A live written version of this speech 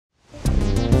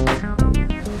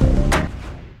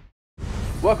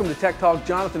Welcome to Tech Talk.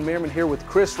 Jonathan Merryman here with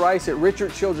Chris Rice at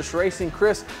Richard Childress Racing.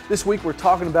 Chris, this week we're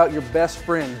talking about your best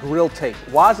friend, grill tape.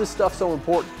 Why is this stuff so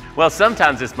important? Well,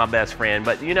 sometimes it's my best friend,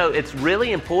 but you know, it's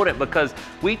really important because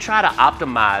we try to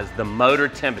optimize the motor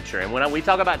temperature. And when we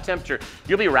talk about temperature,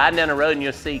 you'll be riding down the road and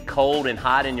you'll see cold and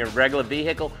hot in your regular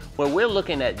vehicle. Well, we're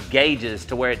looking at gauges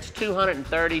to where it's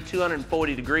 230,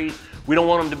 240 degrees. We don't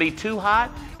want them to be too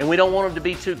hot and we don't want them to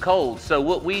be too cold. So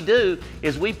what we do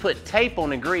is we put tape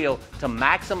on the grill to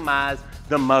maximize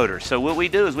the motor. So what we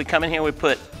do is we come in here, we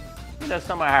put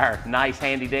some of our nice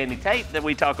handy dandy tape that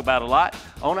we talk about a lot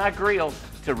on our grill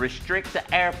to restrict the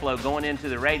airflow going into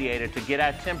the radiator to get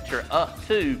our temperature up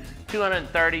to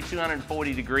 230,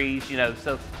 240 degrees,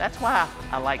 so that's why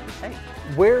I like the tape.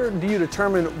 Where do you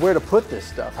determine where to put this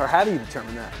stuff, or how do you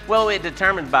determine that? Well, it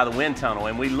determines by the wind tunnel,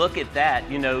 and we look at that,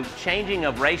 changing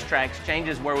of racetracks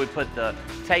changes where we put the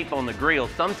tape on the grill.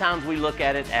 Sometimes we look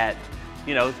at it at,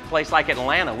 a place like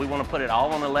Atlanta. We want to put it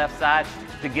all on the left side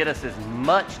to get us as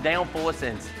much downforce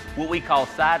and what we call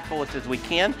side force as we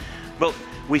can. But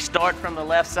we start from the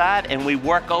left side and we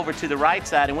work over to the right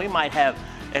side, and we might have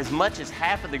as much as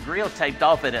half of the grill taped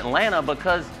off at Atlanta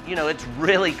because, it's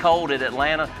really cold at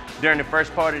Atlanta during the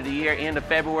first part of the year, end of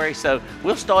February. So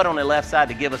we'll start on the left side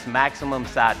to give us maximum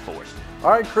side force.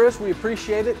 All right, Chris, we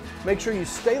appreciate it. Make sure you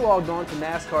stay logged on to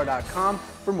NASCAR.com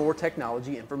for more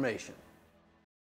technology information.